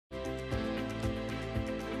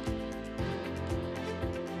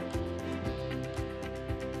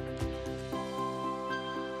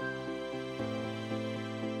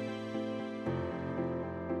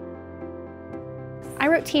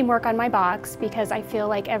wrote teamwork on my box because I feel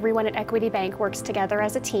like everyone at Equity Bank works together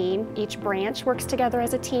as a team. Each branch works together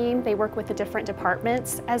as a team. They work with the different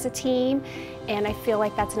departments as a team, and I feel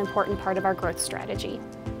like that's an important part of our growth strategy.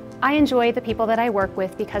 I enjoy the people that I work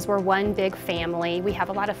with because we're one big family. We have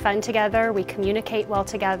a lot of fun together, we communicate well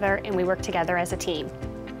together, and we work together as a team.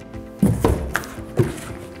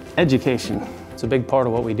 Education. It's a big part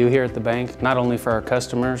of what we do here at the bank, not only for our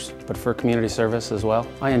customers, but for community service as well.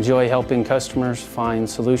 I enjoy helping customers find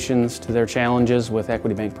solutions to their challenges with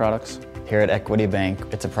Equity Bank products. Here at Equity Bank,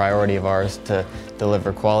 it's a priority of ours to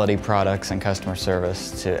deliver quality products and customer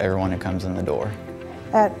service to everyone who comes in the door.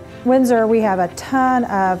 At Windsor, we have a ton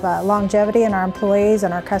of longevity in our employees,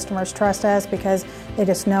 and our customers trust us because they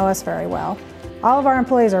just know us very well. All of our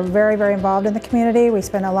employees are very, very involved in the community. We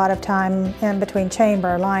spend a lot of time in between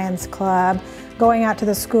Chamber, Lions Club, going out to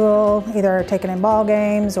the school, either taking in ball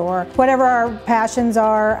games or whatever our passions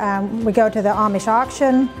are. We go to the Amish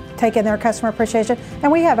auction, take in their customer appreciation,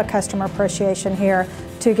 and we have a customer appreciation here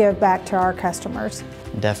to give back to our customers.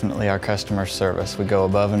 Definitely our customer service. We go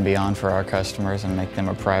above and beyond for our customers and make them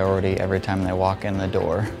a priority every time they walk in the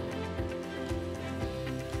door.